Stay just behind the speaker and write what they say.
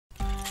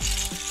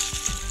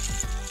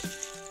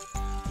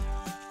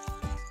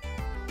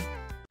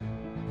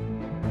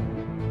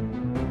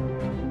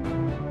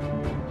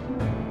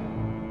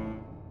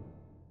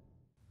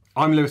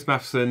I'm Lewis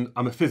Matheson,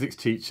 I'm a physics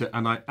teacher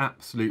and I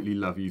absolutely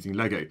love using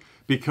Lego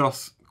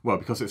because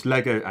it's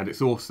Lego and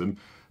it's awesome,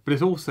 but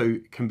it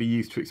also can be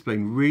used to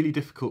explain really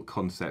difficult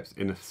concepts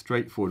in a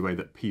straightforward way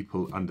that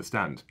people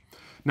understand.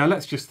 Now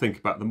let's just think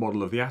about the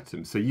model of the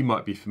atom. So you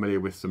might be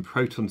familiar with some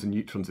protons and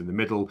neutrons in the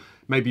middle,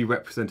 maybe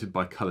represented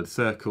by coloured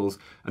circles,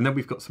 and then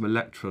we've got some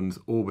electrons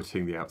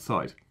orbiting the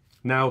outside.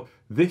 Now,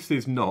 this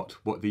is not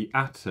what the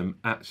atom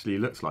actually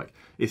looks like.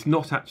 It's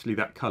not actually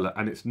that colour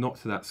and it's not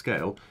to that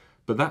scale,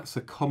 but that's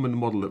a common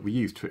model that we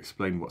use to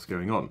explain what's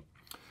going on.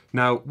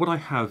 Now, what I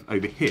have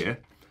over here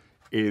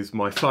is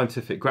my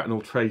scientific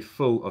gratinol tray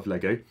full of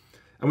Lego,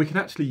 and we can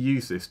actually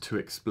use this to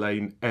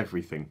explain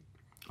everything.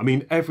 I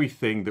mean,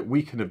 everything that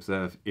we can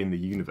observe in the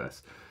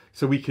universe.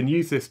 So we can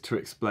use this to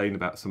explain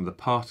about some of the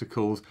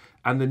particles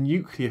and the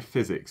nuclear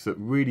physics that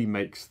really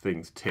makes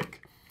things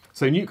tick.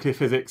 So nuclear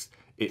physics,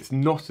 it's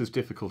not as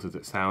difficult as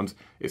it sounds.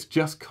 It's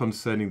just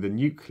concerning the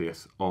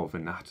nucleus of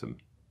an atom.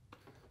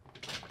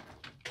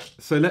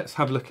 So let's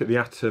have a look at the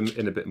atom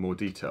in a bit more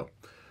detail.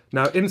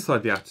 Now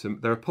inside the atom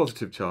there are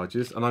positive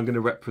charges, and I'm going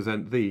to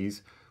represent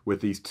these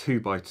with these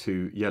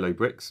 2x2 yellow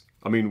bricks.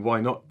 I mean,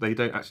 why not? They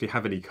don't actually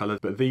have any colour,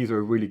 but these are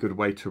a really good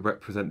way to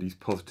represent these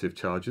positive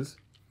charges.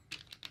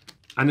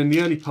 And in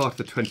the early part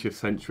of the 20th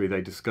century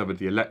they discovered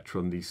the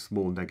electron, these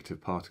small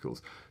negative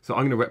particles. So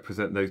I'm going to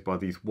represent those by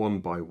these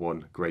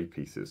 1x1 grey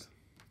pieces.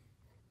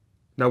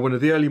 Now, one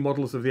of the early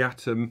models of the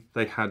atom,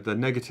 they had the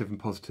negative and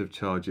positive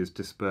charges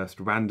dispersed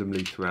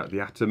randomly throughout the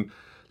atom.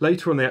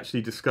 Later on, they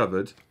actually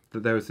discovered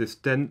that there was this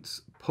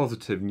dense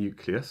positive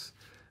nucleus,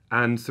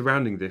 and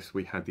surrounding this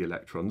we had the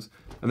electrons.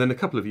 And then a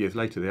couple of years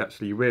later, they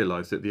actually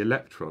realised that the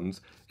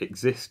electrons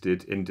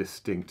existed in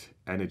distinct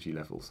energy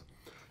levels.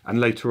 And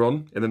later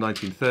on, in the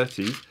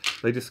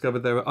 1930s, they discovered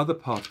there were other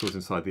particles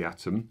inside the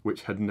atom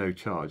which had no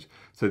charge.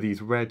 So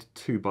these red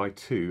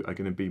 2x2 are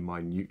going to be my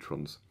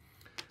neutrons.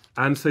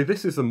 And so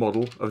this is the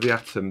model of the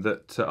atom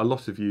that a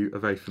lot of you are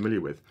very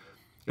familiar with.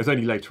 It was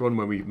only later on,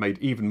 when we made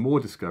even more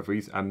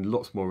discoveries and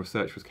lots more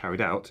research was carried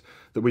out,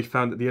 that we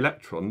found that the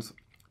electrons,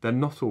 they're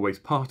not always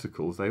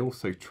particles, they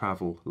also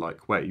travel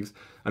like waves,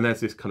 and there's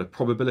this kind of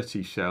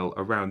probability shell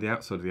around the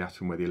outside of the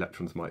atom where the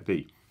electrons might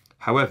be.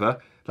 However,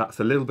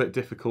 that's a little bit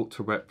difficult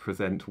to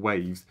represent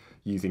waves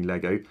using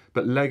Lego,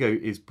 but Lego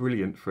is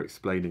brilliant for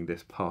explaining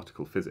this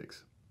particle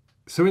physics.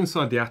 So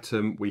inside the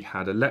atom we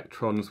had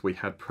electrons, we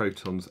had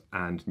protons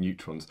and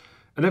neutrons.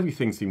 And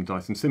everything seemed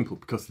nice and simple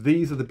because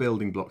these are the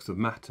building blocks of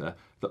matter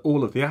that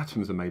all of the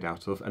atoms are made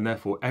out of, and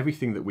therefore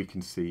everything that we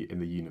can see in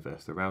the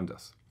universe around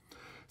us.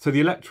 So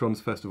the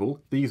electrons, first of all,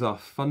 these are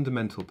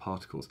fundamental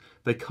particles.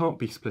 They can't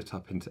be split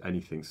up into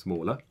anything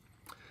smaller.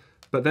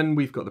 But then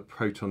we've got the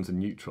protons and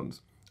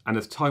neutrons. And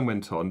as time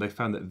went on, they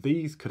found that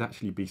these could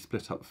actually be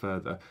split up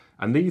further,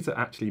 and these are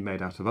actually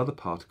made out of other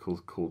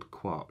particles called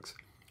quarks.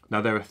 Now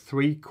there are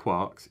 3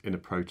 quarks in a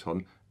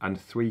proton and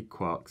 3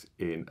 quarks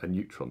in a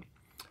neutron.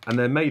 And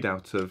they're made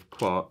out of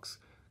quarks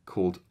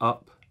called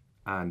up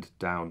and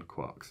down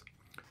quarks.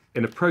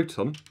 In a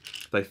proton,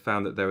 they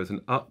found that there was an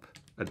up,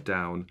 a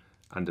down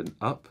and an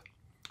up.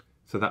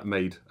 So that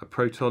made a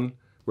proton,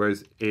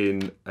 whereas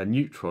in a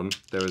neutron,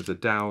 there is a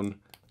down,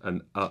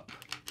 an up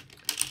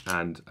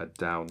and a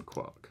down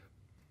quark.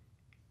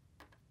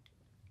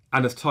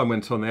 And as time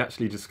went on, they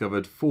actually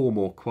discovered 4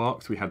 more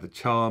quarks. We had the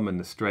charm and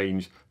the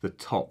strange, the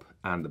top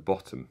and the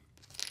bottom.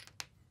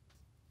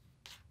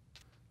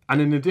 And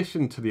in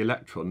addition to the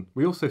electron,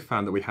 we also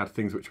found that we had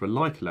things which were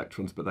like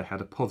electrons, but they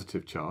had a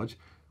positive charge,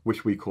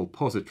 which we call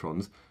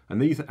positrons,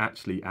 and these are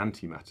actually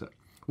antimatter.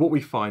 What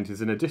we find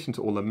is, in addition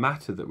to all the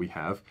matter that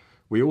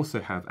we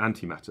also have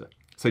antimatter.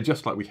 So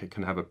just like we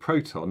can have a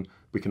proton,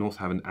 we can also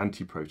have an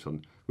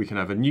antiproton. We can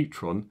have a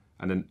neutron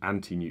and an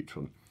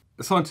antineutron.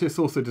 The scientists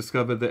also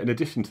discovered that in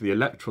addition to the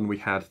electron, we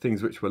had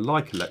things which were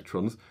like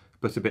electrons,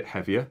 but a bit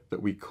heavier,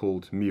 that we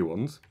called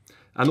muons.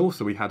 And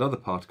also we had other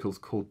particles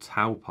called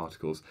tau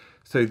particles.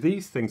 So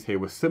these things here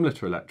were similar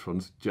to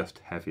electrons, just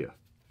heavier.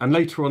 And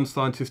later on,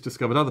 scientists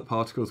discovered other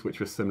particles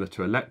which were similar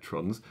to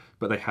electrons,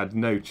 but they had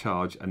no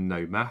charge and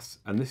no mass,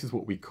 and this is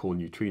what we call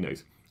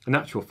neutrinos. In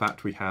actual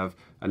fact, we have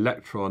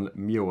electron,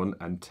 muon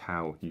and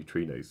tau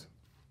neutrinos.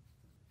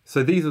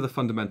 So these are the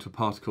fundamental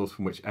particles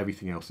from which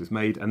everything else is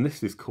made, and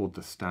this is called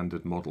the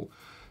standard model.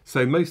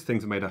 So most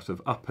things are made out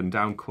of up and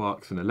down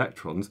quarks and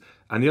electrons,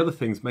 and the other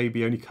things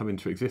maybe only come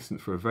into existence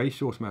for a very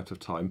short amount of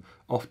time,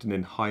 often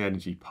in high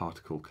energy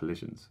particle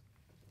collisions.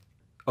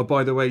 Oh,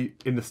 by the way,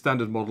 in the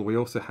standard model we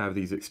also have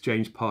these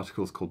exchange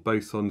particles called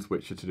bosons,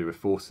 which are to do with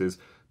forces,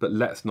 but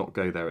let's not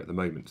go there at the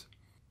moment.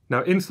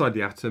 Now inside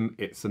the atom,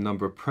 it's the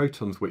number of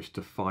protons which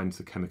defines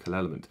the chemical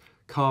element.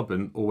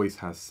 Carbon always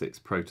has 6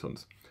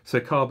 protons. So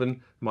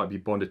carbon might be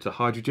bonded to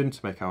hydrogen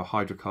to make our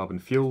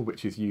hydrocarbon fuel,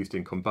 which is used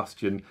in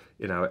combustion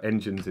in our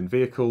engines in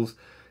vehicles.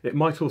 It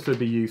might also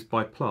be used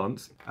by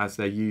plants as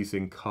they're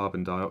using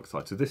carbon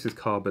dioxide. So this is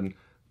carbon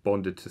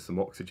bonded to some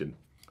oxygen.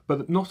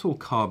 But not all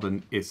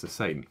carbon is the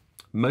same.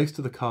 Most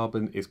of the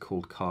carbon is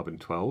called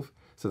carbon-12,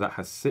 so that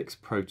has 6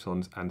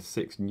 protons and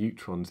 6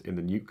 neutrons in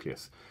the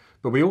nucleus.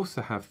 But we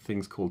also have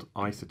things called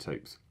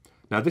isotopes.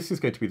 Now this is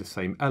going to be the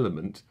same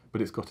element,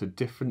 but it's got a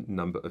different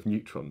number of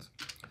neutrons.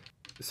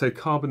 So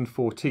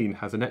carbon-14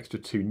 has an extra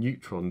 2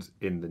 neutrons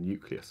in the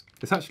nucleus.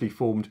 It's actually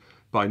formed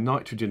by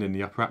nitrogen in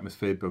the upper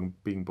atmosphere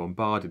being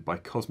bombarded by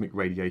cosmic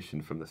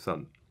radiation from the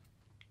sun.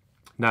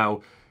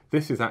 Now,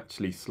 this is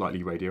actually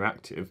slightly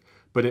radioactive,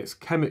 but it's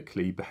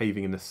chemically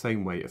behaving in the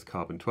same way as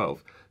carbon-12.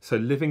 So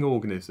living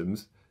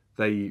organisms,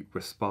 they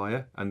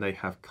respire and they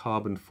have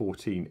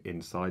carbon-14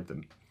 inside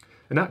them.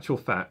 In actual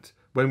fact,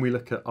 when we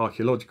look at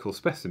archaeological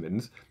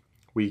specimens,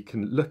 we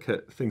can look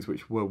at things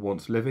which were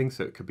once living,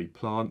 so it could be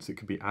plants, it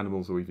could be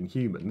animals or even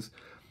humans.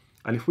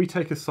 And if we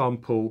take a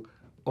sample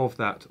of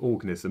that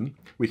organism,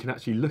 we can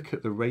actually look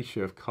at the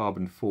ratio of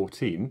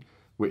carbon-14,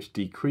 which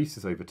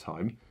decreases over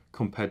time,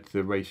 compared to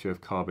the ratio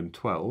of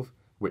carbon-12,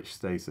 which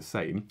stays the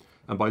same.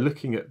 And by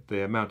looking at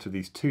the amount of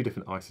these two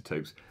different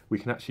isotopes, we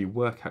can actually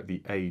work out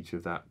the age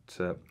of that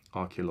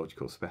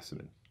archaeological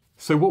specimen.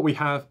 So what we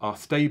have are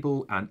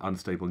stable and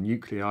unstable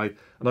nuclei,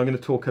 and I'm going to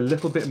talk a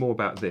little bit more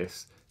about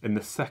this in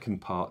the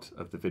second part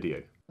of the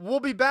video.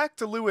 We'll be back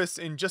to Lewis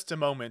in just a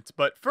moment,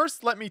 but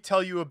first let me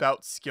tell you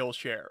about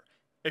Skillshare.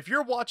 If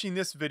you're watching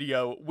this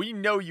video, we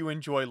know you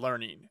enjoy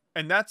learning,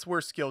 and that's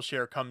where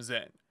Skillshare comes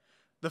in.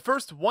 The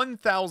first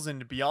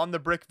 1,000 Beyond the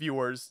Brick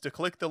viewers to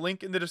click the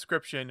link in the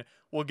description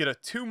will get a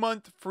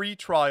 2-month free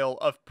trial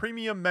of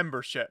premium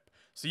membership,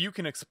 so you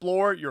can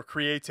explore your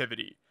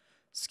creativity.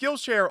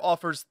 Skillshare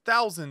offers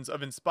thousands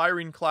of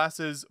inspiring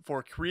classes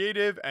for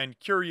creative and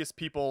curious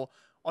people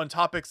on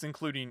topics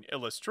including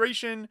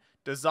illustration,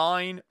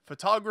 design,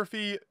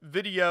 photography,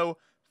 video,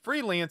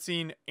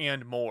 freelancing,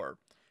 and more.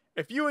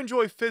 If you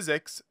enjoy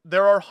physics,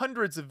 there are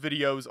hundreds of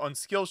videos on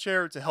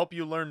Skillshare to help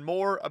you learn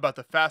more about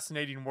the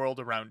fascinating world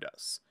around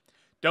us.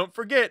 Don't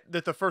forget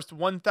that the first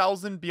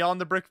 1,000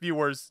 Beyond the Brick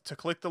viewers to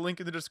click the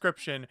link in the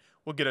description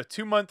will get a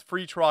 2-month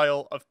free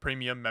trial of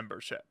premium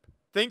membership.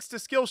 Thanks to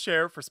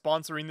Skillshare for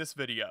sponsoring this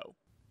video.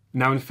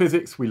 Now in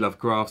physics, we love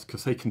graphs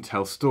because they can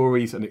tell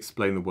stories and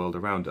explain the world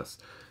around us.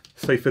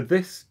 So for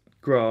this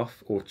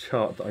graph or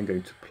chart that I'm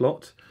going to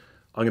plot,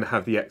 I'm going to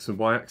have the x and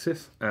y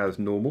axis as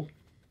normal.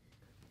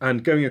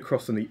 And going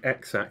across on the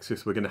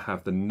x-axis, we're going to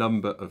have the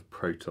number of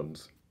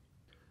protons.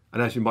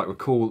 And as you might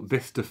recall,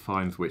 this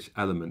defines which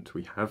element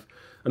we have.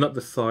 And up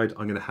the side,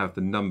 I'm going to have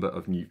the number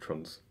of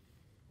neutrons.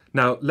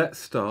 Now let's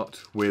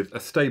start with a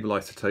stable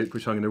isotope,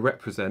 which I'm going to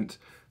represent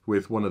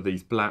with one of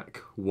these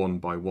black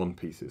 1x1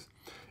 pieces.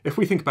 If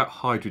we think about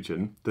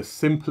hydrogen, the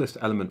simplest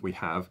element we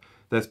have,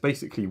 there's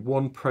basically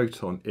 1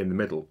 proton in the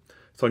middle.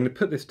 So I'm going to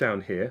put this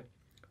down here,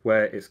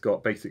 where it's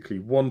got basically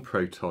 1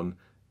 proton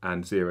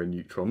and 0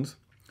 neutrons.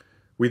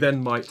 We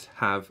then might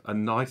have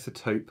an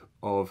isotope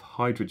of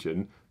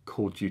hydrogen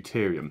called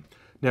deuterium.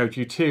 Now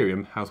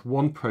deuterium has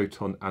 1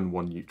 proton and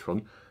 1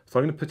 neutron, so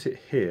I'm going to put it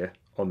here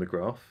on the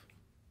graph.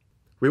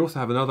 We also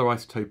have another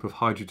isotope of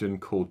hydrogen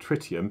called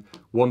tritium,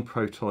 1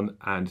 proton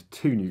and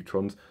 2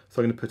 neutrons,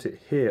 so I'm going to put it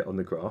here on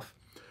the graph.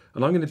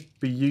 And I'm going to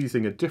be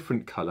using a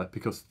different colour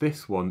because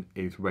this one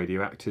is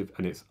radioactive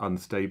and it's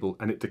unstable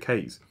and it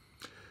decays.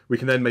 We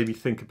can then maybe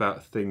think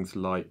about things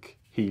like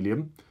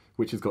helium,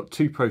 which has got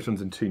 2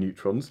 protons and 2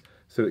 neutrons,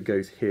 so it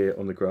goes here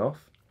on the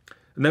graph.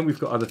 And then we've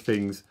got other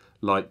things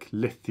like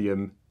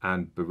lithium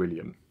and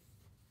beryllium.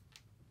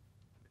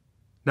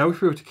 Now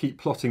if we were to keep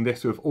plotting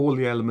this with all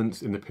the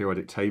elements in the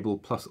periodic table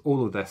plus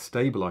all of their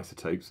stable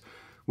isotopes,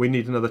 we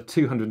need another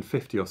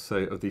 250 or so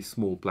of these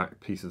small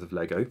black pieces of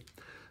Lego.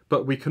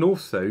 But we can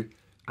also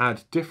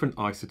add different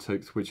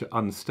isotopes which are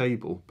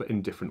unstable but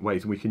in different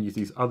ways, and we can use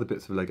these other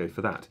bits of Lego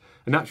for that.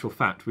 In actual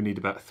fact, we need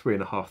about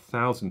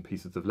 3,500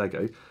 pieces of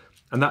Lego,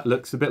 and that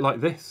looks a bit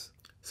like this.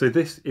 So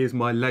this is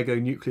my Lego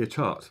nuclear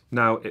chart.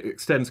 Now it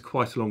extends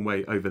quite a long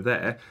way over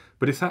there,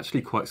 but it's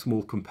actually quite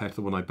small compared to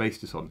the one I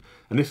based it on.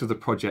 And this was a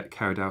project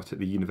carried out at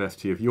the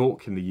University of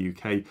York in the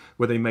UK,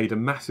 where they made a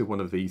massive one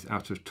of these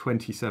out of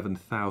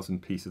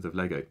 27,000 pieces of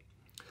Lego.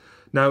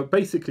 Now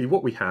basically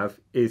what we have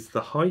is the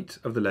height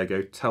of the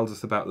Lego tells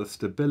us about the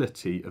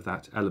stability of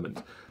that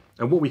element.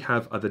 And what we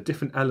have are the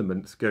different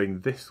elements going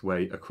this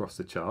way across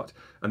the chart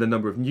and the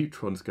number of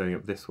neutrons going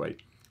up this way.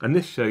 And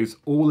this shows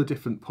all the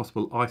different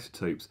possible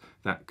isotopes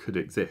that could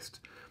exist.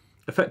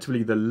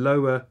 Effectively, the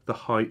lower the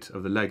height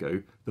of the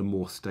Lego, the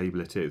more stable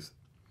it is.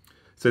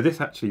 So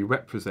this actually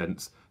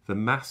represents the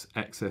mass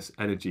excess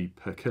energy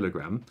per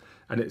kilogram,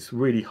 and it's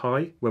really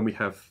high when we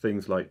have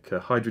things like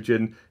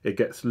hydrogen. It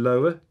gets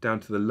lower down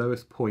to the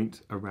lowest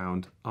point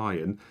around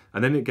iron,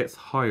 and then it gets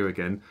higher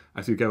again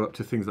as we go up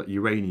to things like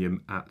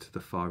uranium at the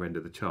far end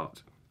of the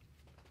chart.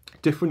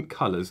 Different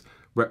colours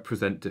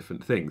represent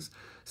different things.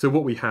 So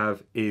what we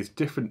have is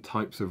different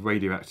types of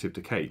radioactive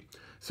decay.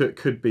 So it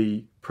could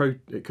be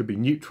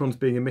neutrons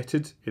being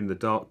emitted in the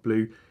dark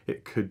blue.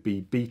 It could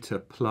be beta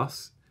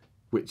plus,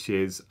 which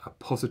is a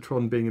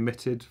positron being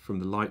emitted from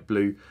the light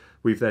blue.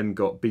 We've then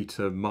got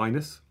beta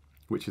minus,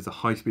 which is a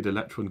high-speed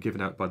electron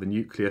given out by the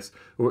nucleus,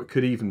 or it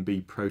could even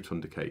be proton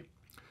decay.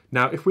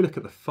 Now, if we look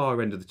at the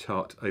far end of the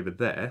chart over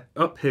there,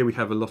 up here we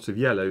have a lot of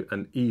yellow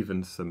and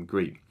even some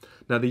green.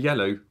 Now, the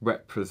yellow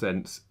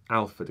represents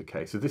alpha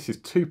decay. So this is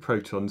 2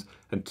 protons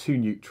and 2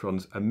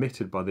 neutrons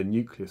emitted by the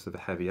nucleus of a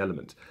heavy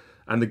element.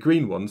 And the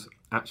green ones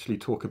actually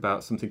talk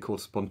about something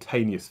called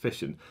spontaneous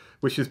fission,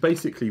 which is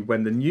basically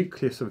when the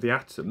nucleus of the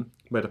atom,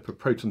 made up of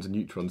protons and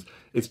neutrons,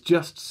 is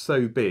just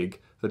so big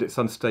that it's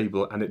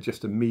unstable and it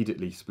just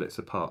immediately splits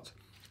apart.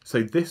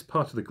 So this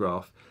part of the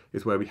graph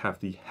is where we have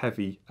the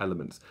heavy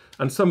elements.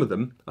 And some of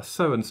them are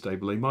so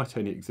unstable they might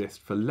only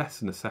exist for less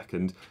than a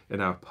second in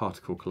our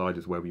particle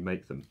colliders where we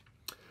make them.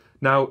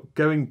 Now,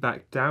 going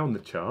back down the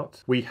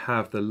chart, we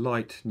have the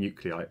light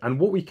nuclei. And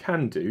what we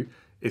can do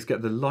is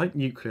get the light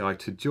nuclei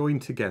to join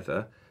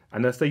together.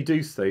 And as they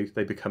do so,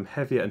 they become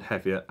heavier and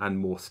heavier and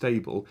more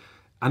stable.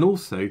 And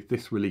also,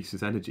 this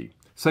releases energy.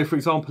 So, for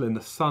example, in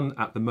the sun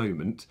at the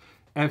moment,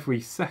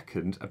 every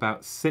second,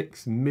 about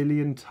 6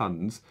 million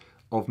tons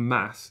of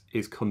mass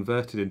is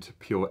converted into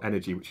pure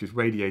energy, which is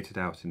radiated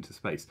out into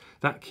space.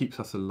 That keeps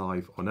us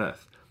alive on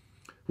Earth.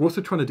 We're also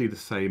trying to do the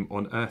same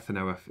on Earth in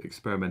our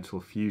experimental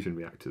fusion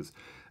reactors.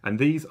 And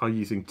these are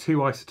using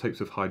 2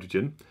 isotopes of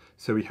hydrogen.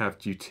 So we have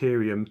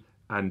deuterium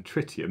and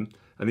tritium.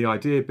 And the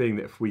idea being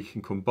that if we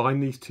can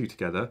combine these 2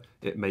 together,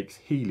 it makes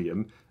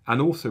helium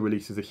and also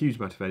releases a huge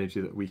amount of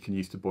energy that we can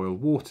use to boil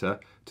water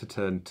to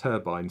turn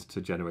turbines to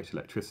generate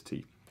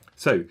electricity.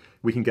 So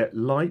we can get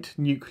light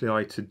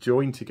nuclei to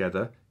join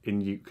together in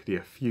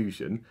nuclear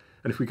fusion.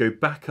 And if we go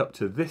back up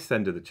to this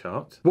end of the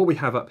chart, what we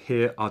have up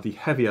here are the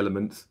heavy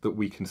elements that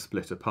we can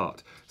split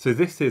apart. So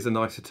this is an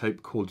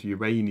isotope called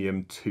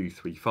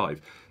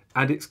uranium-235,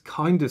 and it's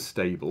kind of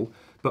stable,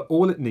 but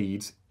all it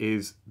needs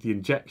is the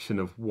injection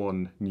of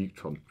 1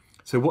 neutron.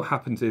 So what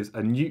happens is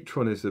a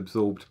neutron is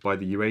absorbed by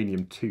the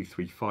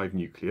uranium-235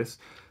 nucleus.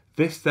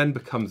 This then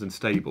becomes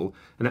unstable,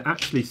 and it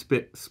actually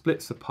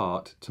splits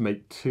apart to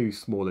make 2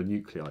 smaller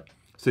nuclei.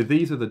 So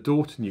these are the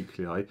daughter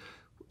nuclei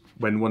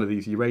when one of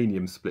these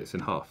uraniums splits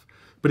in half.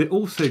 But it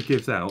also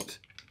gives out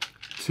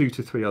 2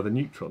 to 3 other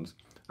neutrons.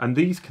 And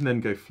these can then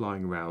go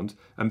flying around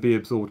and be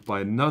absorbed by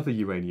another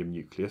uranium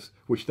nucleus,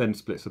 which then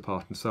splits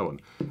apart and so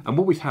on. And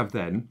what we have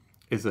then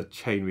is a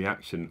chain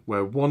reaction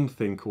where one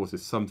thing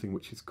causes something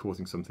which is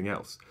causing something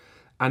else.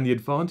 And the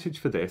advantage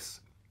for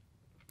this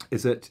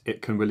is that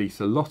it can release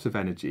a lot of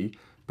energy,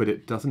 but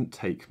it doesn't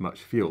take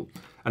much fuel.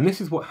 And this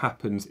is what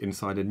happens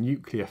inside a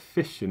nuclear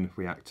fission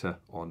reactor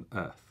on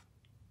Earth.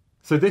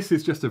 So this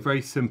is just a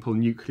very simple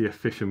nuclear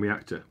fission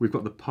reactor. We've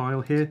got the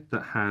pile here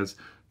that has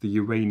the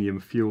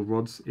uranium fuel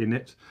rods in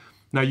it.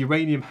 Now,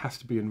 uranium has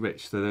to be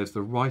enriched, so there's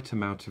the right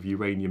amount of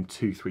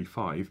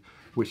uranium-235,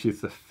 which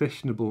is the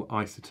fissionable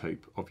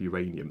isotope of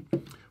uranium.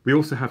 We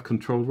also have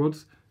control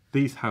rods.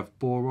 These have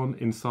boron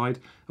inside,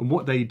 and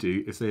what they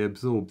do is they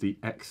absorb the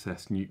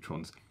excess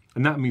neutrons.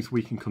 And that means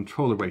we can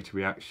control the rate of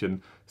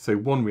reaction, so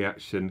one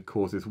reaction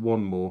causes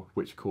 1 more,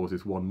 which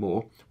causes 1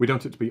 more. We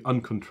don't want it to be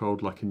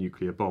uncontrolled like a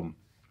nuclear bomb.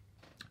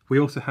 We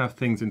also have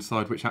things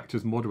inside which act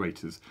as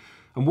moderators.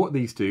 And what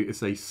these do is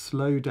they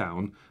slow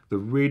down the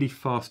really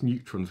fast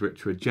neutrons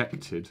which are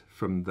ejected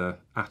from the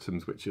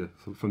atoms,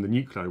 from the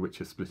nuclei which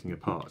are splitting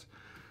apart.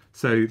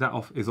 So that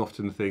is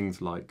often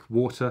things like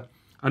water.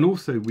 And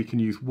also we can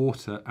use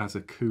water as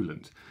a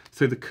coolant.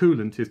 So the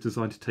coolant is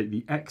designed to take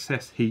the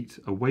excess heat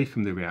away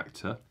from the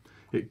reactor.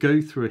 It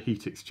goes through a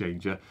heat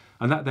exchanger,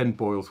 and that then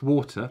boils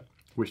water,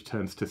 which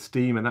turns to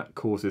steam, and that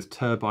causes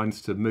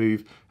turbines to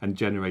move and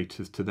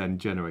generators to then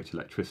generate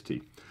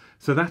electricity.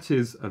 So that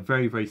is a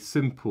very, very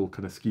simple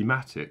kind of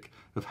schematic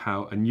of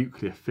how a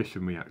nuclear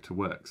fission reactor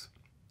works.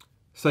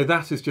 So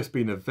that has just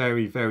been a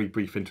very, very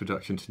brief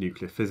introduction to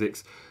nuclear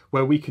physics,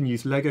 where we can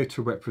use LEGO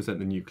to represent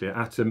the nuclear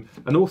atom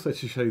and also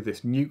to show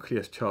this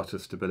nucleus chart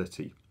of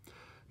stability.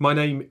 My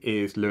name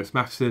is Lewis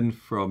Matheson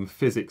from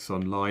Physics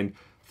Online.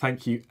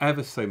 Thank you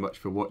ever so much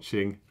for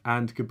watching,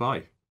 and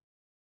goodbye.